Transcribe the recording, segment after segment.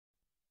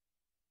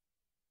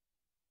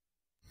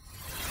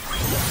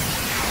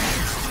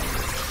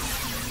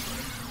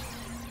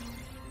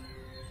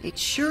It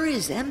sure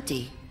is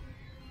empty.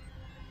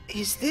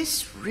 Is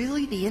this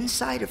really the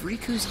inside of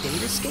Riku's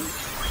Datascape?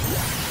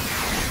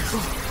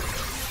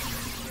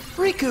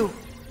 Riku!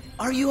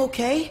 Are you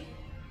okay?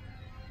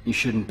 You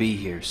shouldn't be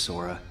here,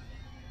 Sora.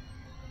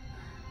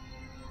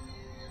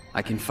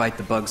 I can fight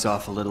the bugs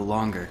off a little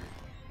longer.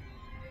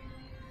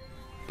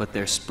 But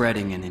they're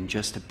spreading, and in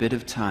just a bit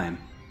of time,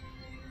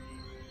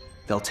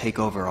 they'll take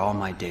over all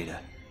my data.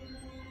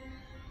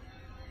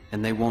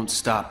 And they won't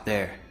stop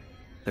there.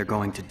 They're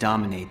going to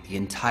dominate the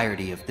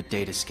entirety of the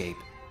Datascape.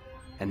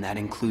 And that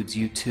includes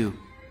you too.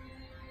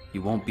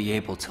 You won't be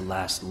able to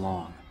last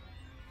long.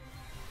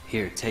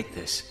 Here, take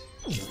this,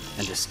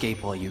 and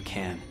escape while you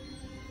can.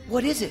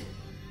 What is it?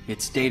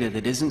 It's data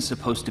that isn't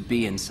supposed to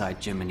be inside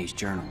Jiminy's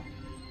journal.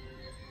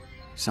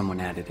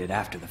 Someone added it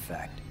after the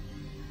fact.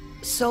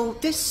 So,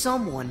 this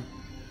someone,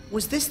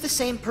 was this the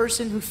same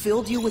person who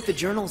filled you with the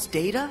journal's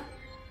data?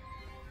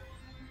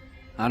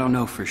 I don't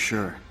know for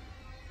sure.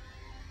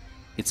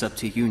 It's up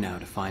to you now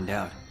to find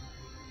out.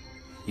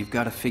 You've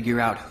got to figure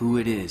out who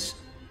it is.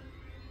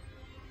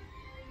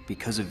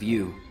 Because of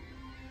you,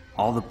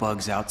 all the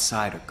bugs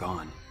outside are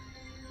gone.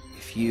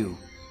 If you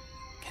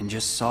can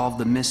just solve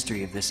the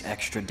mystery of this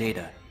extra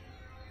data,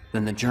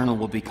 then the journal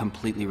will be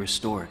completely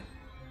restored.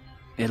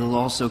 It'll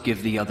also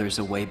give the others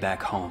a way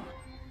back home.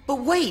 But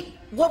wait,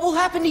 what will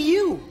happen to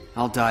you?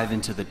 I'll dive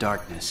into the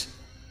darkness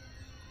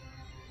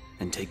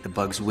and take the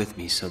bugs with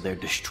me so they're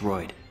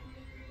destroyed.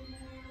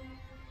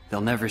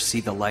 They'll never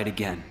see the light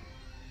again.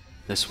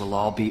 This will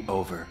all be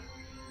over.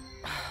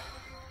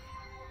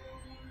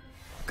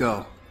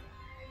 Go.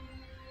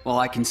 While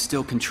I can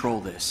still control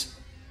this.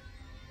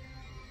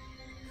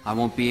 I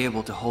won't be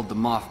able to hold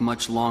them off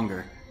much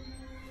longer.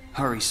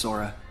 Hurry,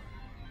 Sora.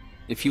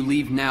 If you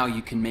leave now,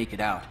 you can make it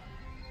out.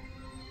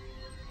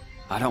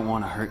 I don't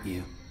want to hurt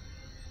you.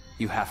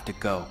 You have to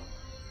go.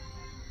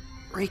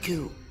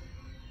 Riku.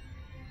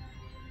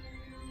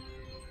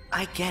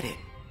 I get it.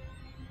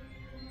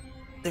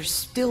 There's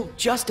still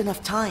just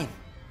enough time.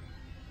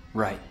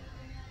 Right.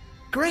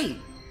 Great.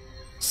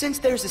 Since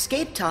there's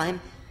escape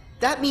time,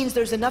 that means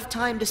there's enough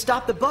time to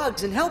stop the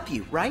bugs and help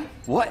you, right?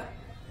 What?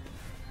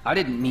 I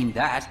didn't mean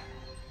that.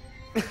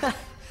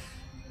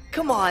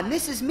 Come on,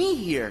 this is me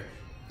here.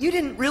 You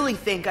didn't really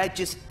think I'd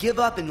just give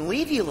up and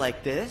leave you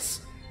like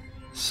this.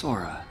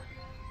 Sora.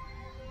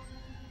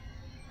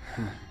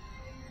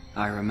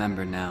 I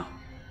remember now.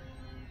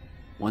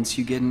 Once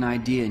you get an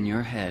idea in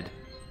your head...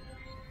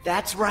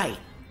 That's right.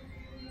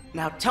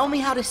 Now tell me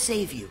how to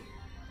save you.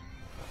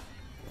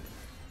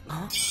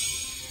 Huh?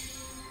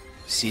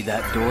 See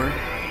that door?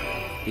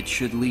 It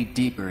should lead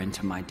deeper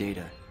into my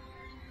data.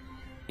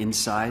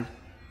 Inside,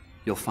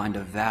 you'll find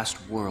a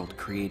vast world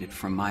created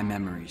from my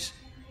memories.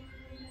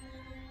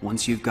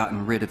 Once you've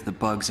gotten rid of the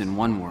bugs in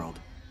one world,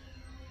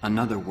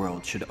 another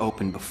world should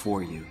open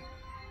before you.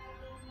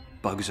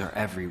 Bugs are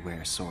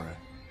everywhere, Sora.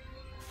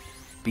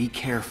 Be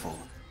careful.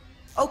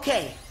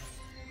 Okay.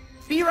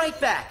 Be right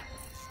back.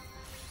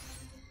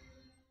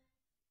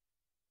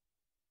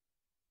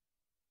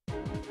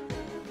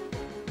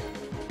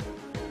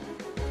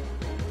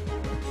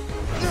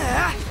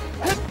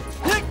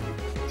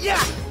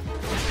 Yeah!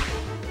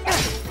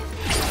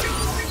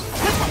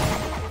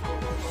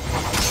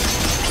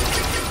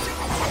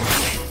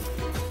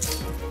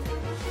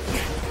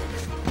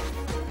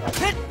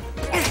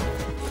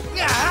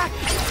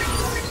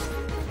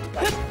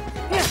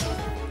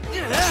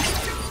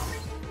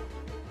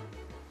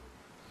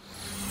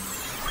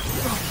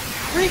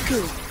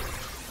 Riku!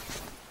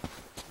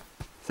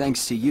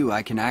 Thanks to you,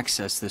 I can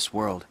access this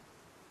world,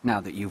 now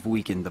that you've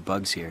weakened the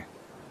bugs here.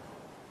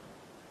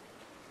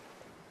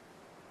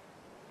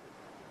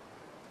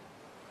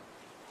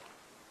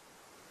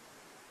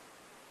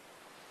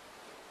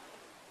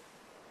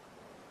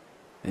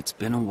 It's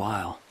been a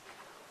while.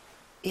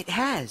 It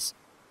has.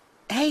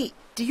 Hey,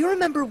 do you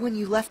remember when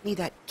you left me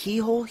that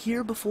keyhole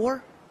here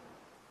before?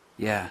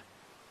 Yeah.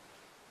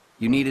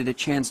 You needed a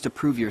chance to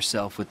prove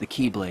yourself with the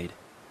Keyblade.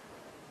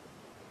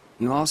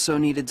 You also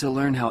needed to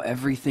learn how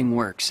everything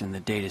works in the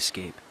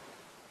Datascape.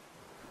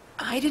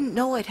 I didn't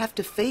know I'd have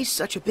to face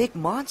such a big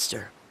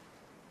monster.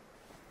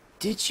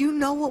 Did you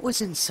know what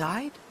was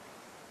inside?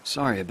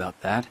 Sorry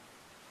about that.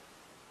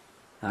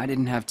 I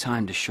didn't have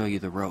time to show you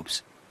the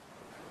ropes.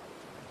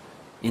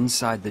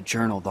 Inside the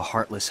journal, the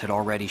Heartless had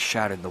already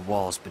shattered the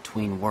walls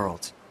between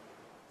worlds.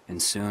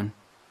 And soon,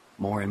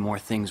 more and more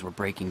things were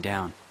breaking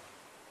down.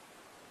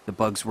 The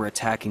bugs were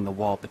attacking the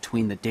wall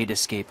between the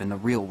Datascape and the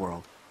real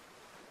world.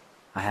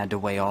 I had to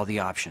weigh all the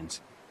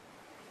options.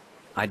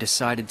 I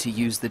decided to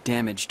use the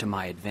damage to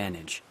my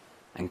advantage,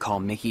 and call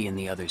Mickey and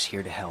the others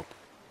here to help.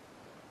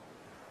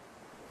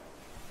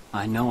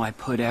 I know I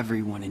put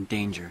everyone in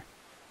danger,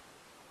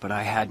 but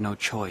I had no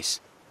choice.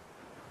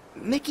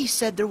 Mickey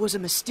said there was a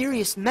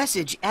mysterious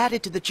message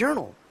added to the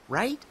journal,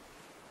 right?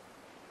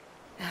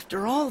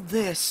 After all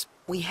this,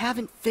 we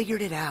haven't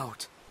figured it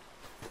out.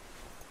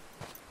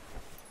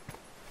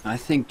 I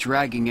think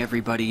dragging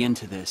everybody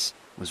into this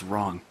was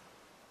wrong.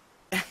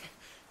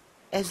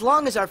 As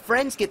long as our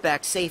friends get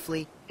back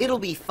safely, it'll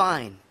be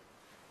fine.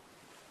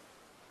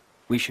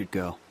 We should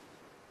go.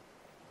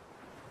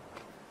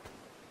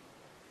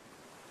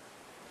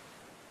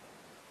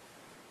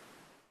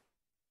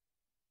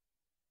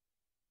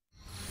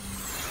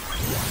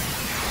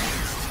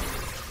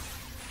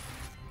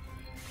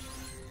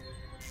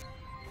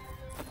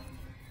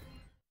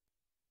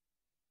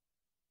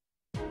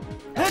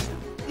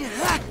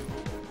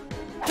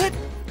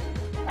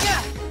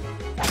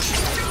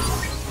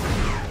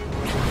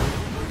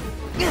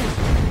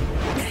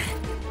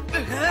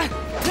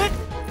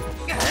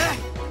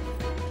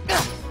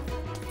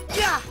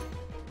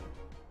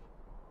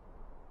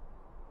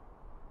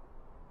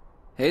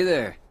 Hey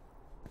there.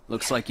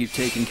 Looks like you've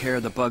taken care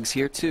of the bugs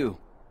here too.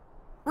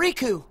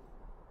 Riku!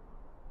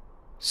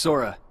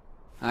 Sora,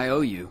 I owe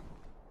you.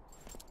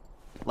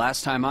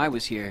 Last time I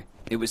was here,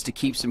 it was to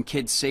keep some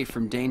kids safe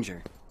from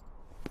danger.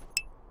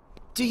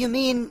 Do you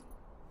mean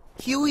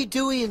Huey,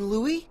 Dewey, and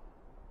Louie?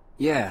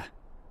 Yeah.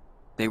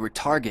 They were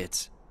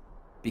targets,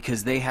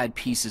 because they had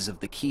pieces of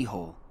the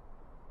keyhole.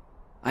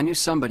 I knew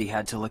somebody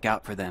had to look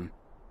out for them,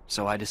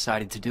 so I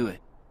decided to do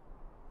it.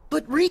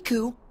 But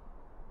Riku,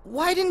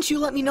 why didn't you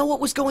let me know what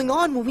was going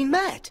on when we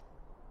met?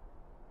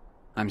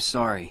 I'm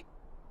sorry.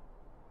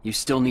 You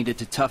still needed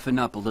to toughen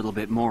up a little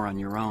bit more on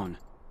your own.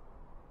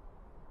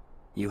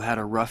 You had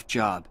a rough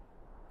job,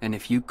 and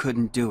if you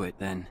couldn't do it,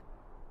 then...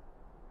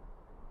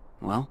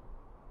 well,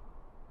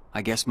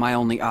 I guess my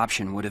only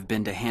option would have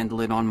been to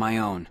handle it on my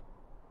own.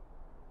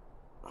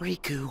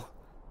 Riku...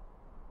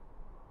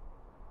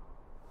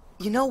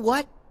 you know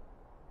what?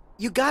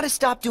 You gotta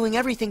stop doing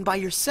everything by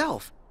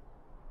yourself.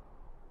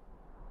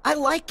 I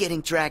like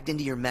getting dragged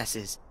into your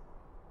messes.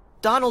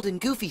 Donald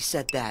and Goofy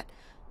said that.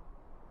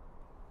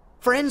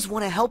 Friends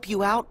want to help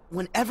you out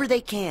whenever they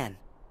can.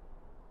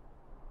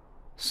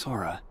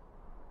 Sora.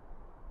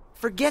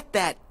 Forget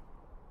that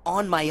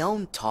on my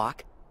own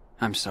talk.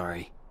 I'm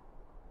sorry.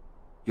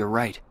 You're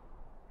right.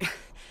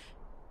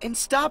 And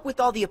stop with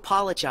all the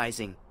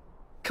apologizing.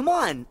 Come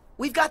on,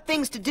 we've got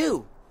things to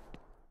do.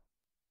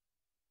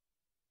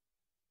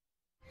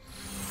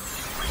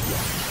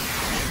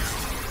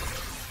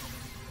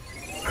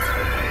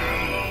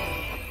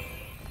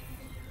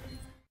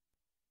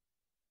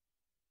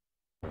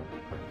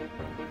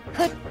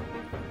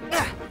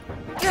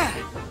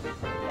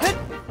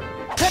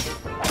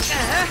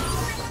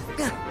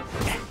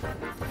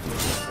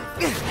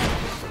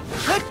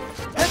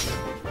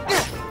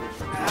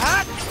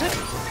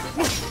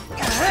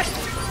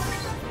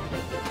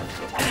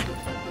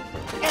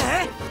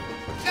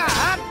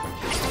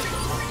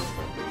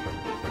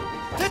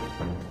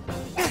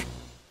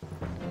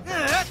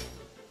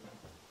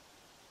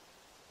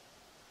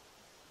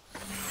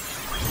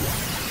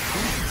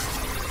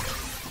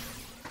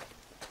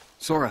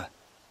 Sora,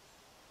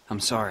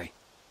 I'm sorry.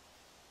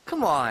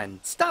 Come on,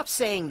 stop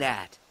saying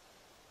that.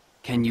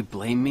 Can you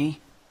blame me?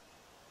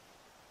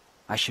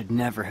 I should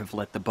never have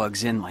let the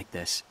bugs in like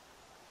this.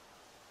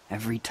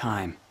 Every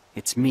time,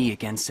 it's me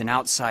against an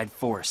outside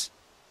force.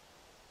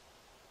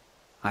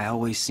 I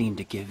always seem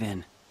to give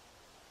in.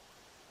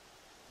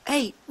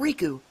 Hey,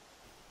 Riku.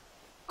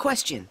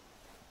 Question.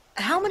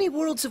 How many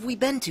worlds have we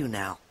been to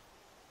now?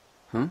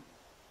 Huh?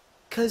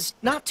 'Cause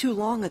not too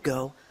long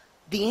ago,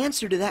 the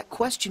answer to that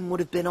question would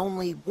have been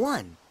only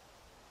one.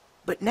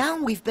 But now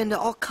we've been to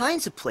all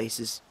kinds of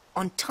places,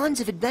 on tons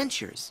of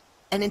adventures.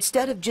 And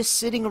instead of just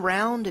sitting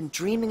around and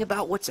dreaming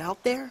about what's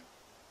out there,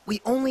 we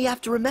only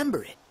have to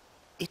remember it.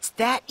 It's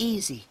that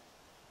easy.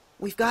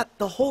 We've got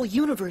the whole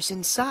universe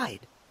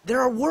inside. There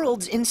are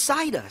worlds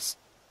inside us.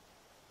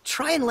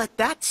 Try and let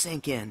that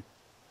sink in.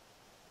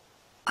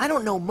 I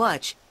don't know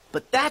much,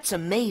 but that's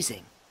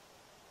amazing.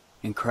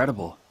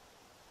 Incredible.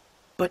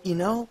 But you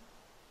know,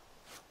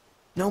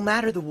 no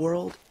matter the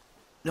world,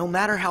 no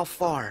matter how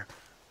far,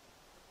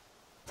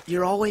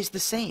 you're always the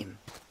same.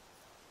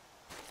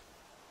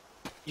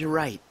 You're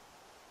right.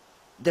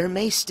 There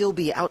may still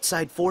be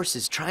outside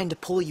forces trying to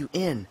pull you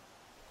in,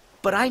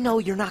 but I know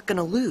you're not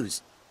gonna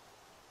lose.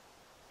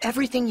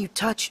 Everything you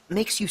touch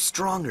makes you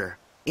stronger.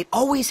 It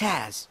always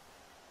has.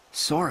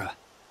 Sora.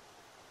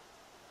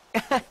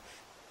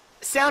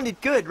 Sounded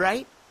good,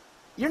 right?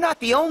 You're not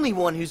the only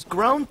one who's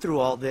grown through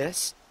all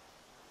this.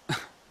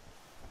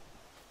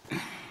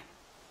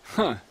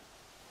 Huh.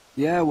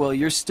 Yeah, well,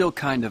 you're still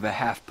kind of a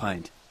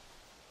half-pint.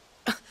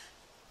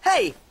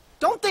 Hey,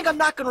 don't think I'm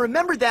not gonna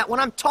remember that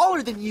when I'm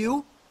taller than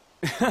you.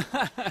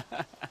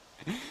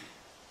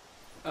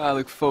 I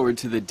look forward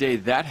to the day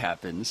that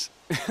happens.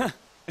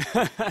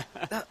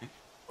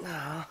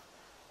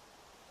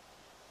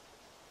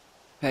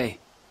 Hey,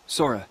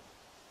 Sora.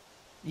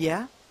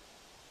 Yeah?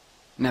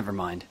 Never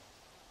mind.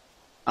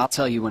 I'll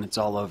tell you when it's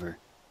all over.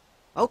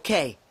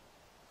 Okay.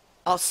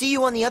 I'll see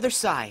you on the other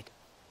side.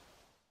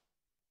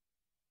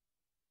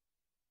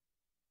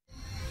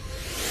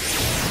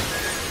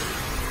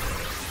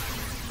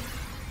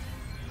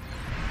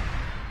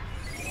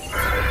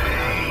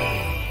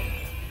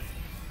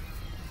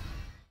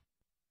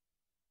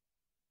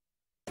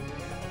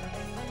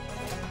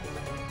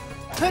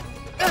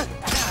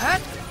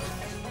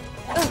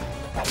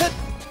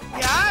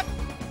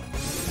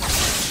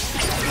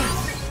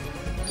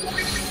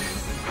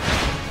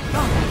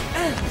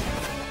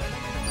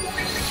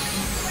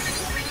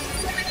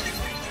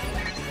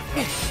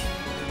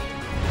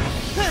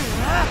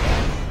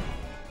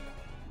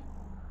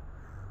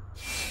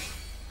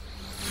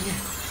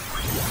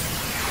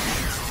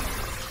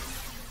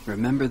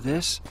 Remember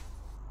this?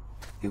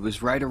 It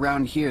was right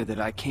around here that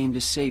I came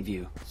to save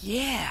you.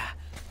 Yeah,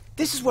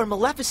 this is where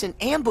Maleficent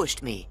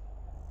ambushed me.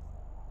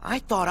 I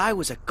thought I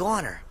was a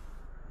goner.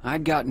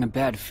 I'd gotten a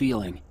bad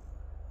feeling.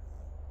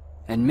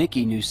 And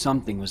Mickey knew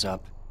something was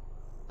up.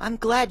 I'm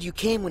glad you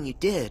came when you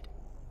did.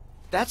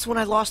 That's when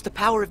I lost the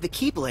power of the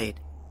Keyblade.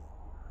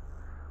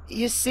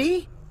 You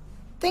see?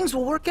 Things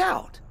will work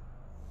out.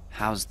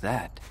 How's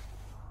that?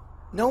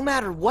 No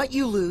matter what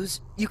you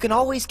lose, you can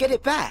always get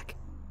it back.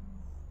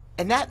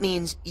 And that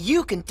means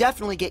you can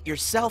definitely get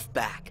yourself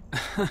back.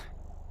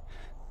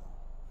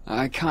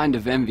 I kind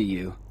of envy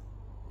you.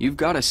 You've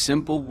got a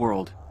simple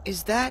world.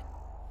 Is that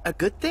a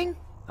good thing?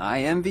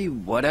 I envy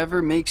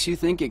whatever makes you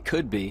think it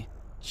could be.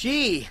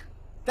 Gee,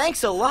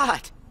 thanks a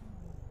lot.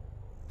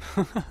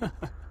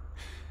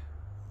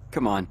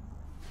 Come on,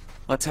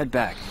 let's head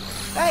back.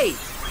 Hey,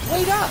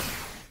 wait up!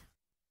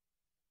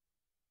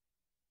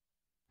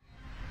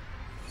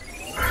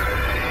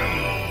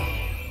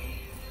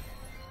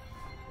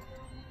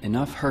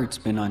 Enough hurt's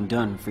been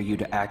undone for you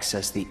to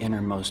access the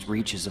innermost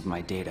reaches of my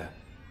data.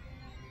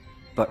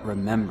 But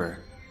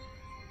remember,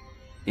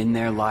 in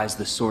there lies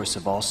the source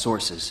of all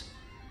sources.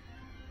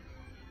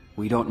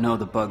 We don't know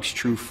the bug's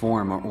true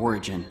form or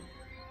origin,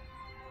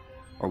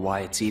 or why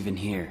it's even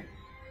here.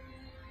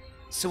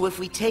 So if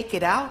we take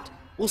it out,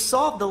 we'll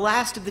solve the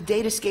last of the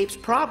Datascape's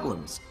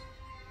problems.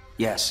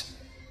 Yes.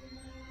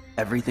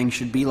 Everything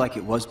should be like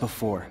it was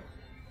before.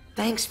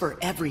 Thanks for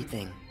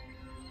everything.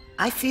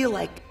 I feel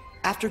like,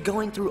 after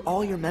going through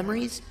all your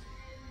memories,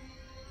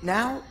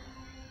 now,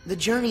 the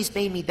journey's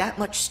made me that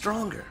much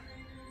stronger.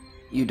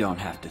 You don't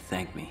have to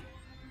thank me.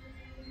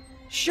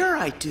 Sure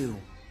I do.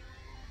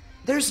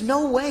 There's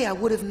no way I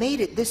would have made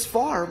it this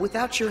far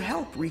without your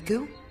help,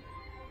 Riku.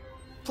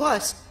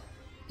 Plus,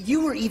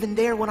 you were even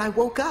there when I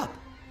woke up.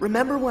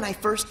 Remember when I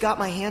first got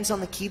my hands on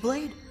the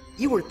Keyblade?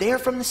 You were there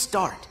from the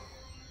start.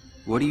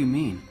 What do you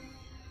mean?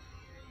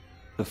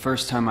 The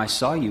first time I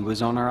saw you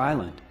was on our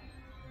island.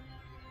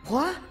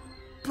 What?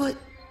 But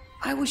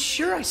I was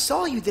sure I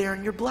saw you there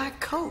in your black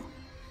coat.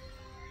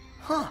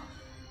 Huh.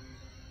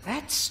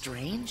 That's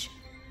strange.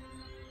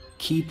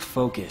 Keep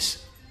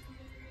focus.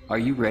 Are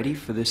you ready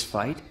for this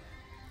fight?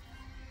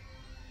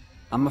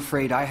 I'm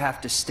afraid I have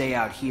to stay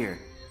out here,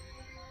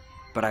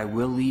 but I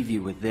will leave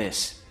you with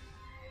this.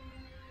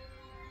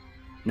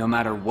 No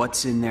matter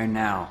what's in there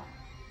now,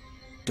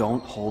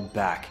 don't hold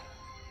back.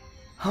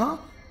 Huh?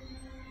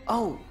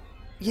 Oh,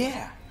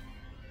 yeah.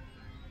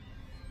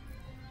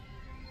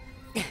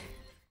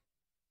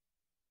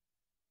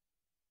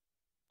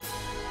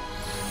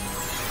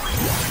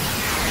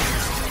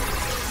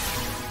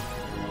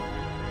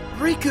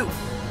 Riku,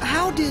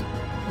 how did...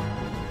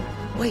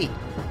 Wait,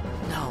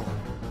 no.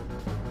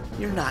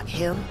 You're not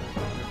him.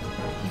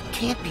 You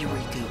can't be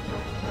Riku.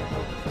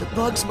 The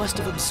bugs must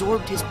have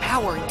absorbed his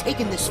power and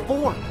taken this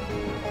form.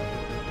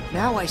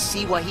 Now I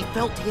see why he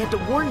felt he had to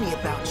warn me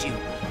about you.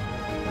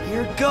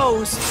 Here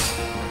goes.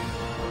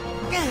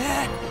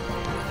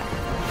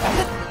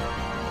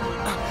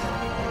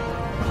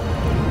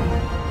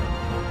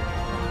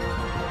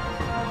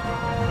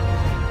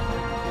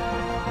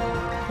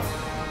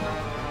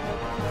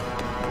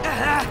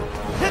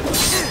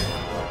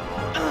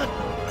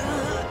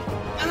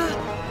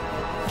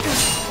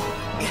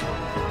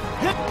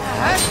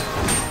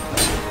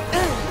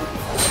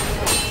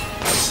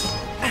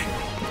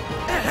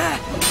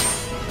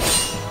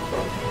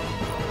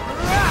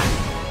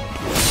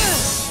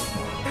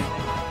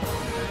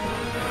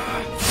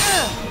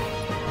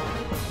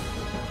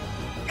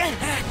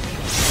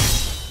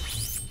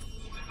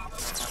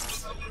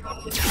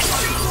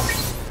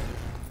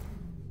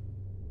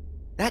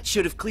 That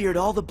should have cleared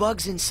all the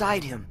bugs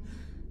inside him.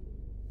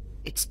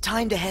 It's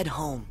time to head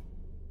home.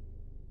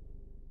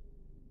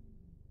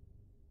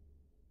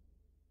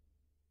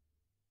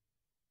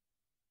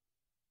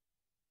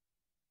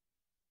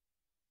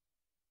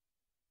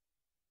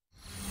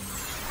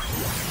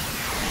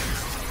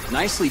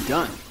 Nicely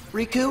done.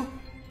 Riku,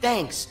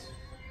 thanks.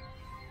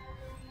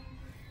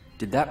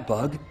 Did that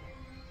bug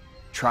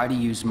try to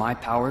use my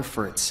power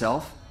for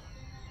itself?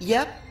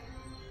 Yep.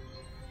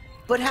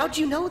 But how'd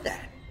you know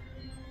that?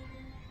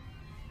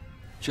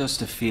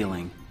 Just a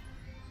feeling.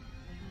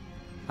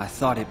 I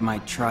thought it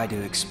might try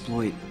to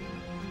exploit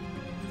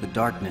the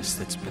darkness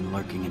that's been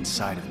lurking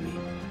inside of me.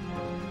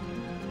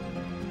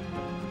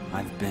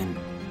 I've been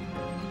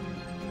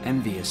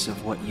envious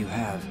of what you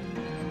have,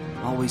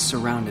 always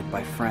surrounded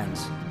by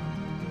friends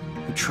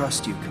who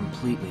trust you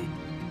completely.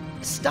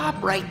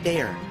 Stop right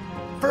there.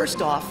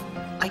 First off,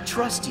 I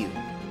trust you.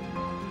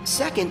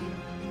 Second,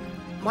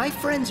 my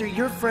friends are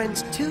your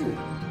friends too.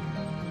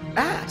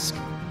 Ask.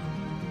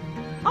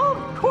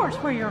 Of course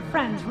we're your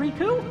friends,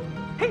 Riku.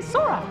 Hey,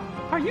 Sora,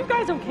 are you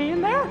guys okay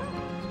in there?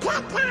 Pick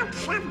out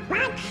some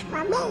bugs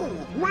for me,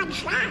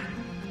 what's that?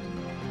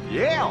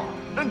 Yeah,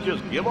 and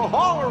just give a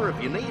holler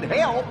if you need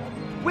help.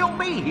 We'll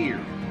be here.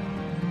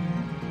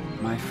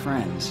 My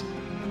friends.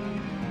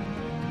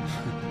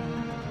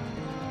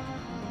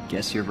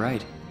 Guess you're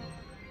right.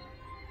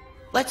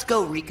 Let's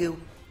go, Riku.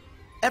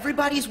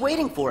 Everybody's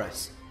waiting for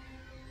us.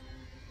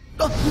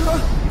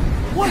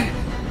 What?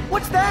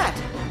 What's that?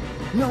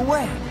 No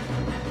way!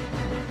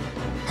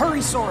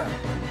 Hurry, Sora!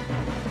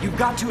 You've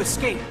got to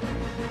escape.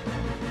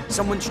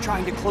 Someone's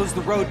trying to close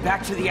the road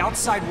back to the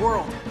outside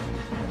world.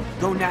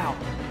 Go now,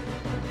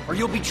 or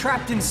you'll be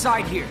trapped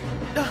inside here.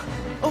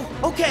 Oh,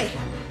 okay.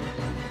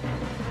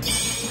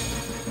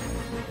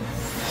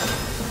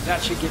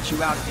 That should get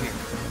you out of here.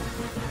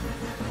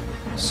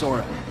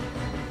 Sora,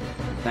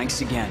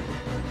 thanks again.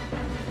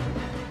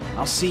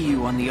 I'll see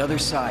you on the other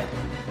side.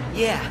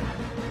 Yeah.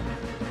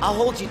 I'll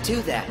hold you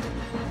to that.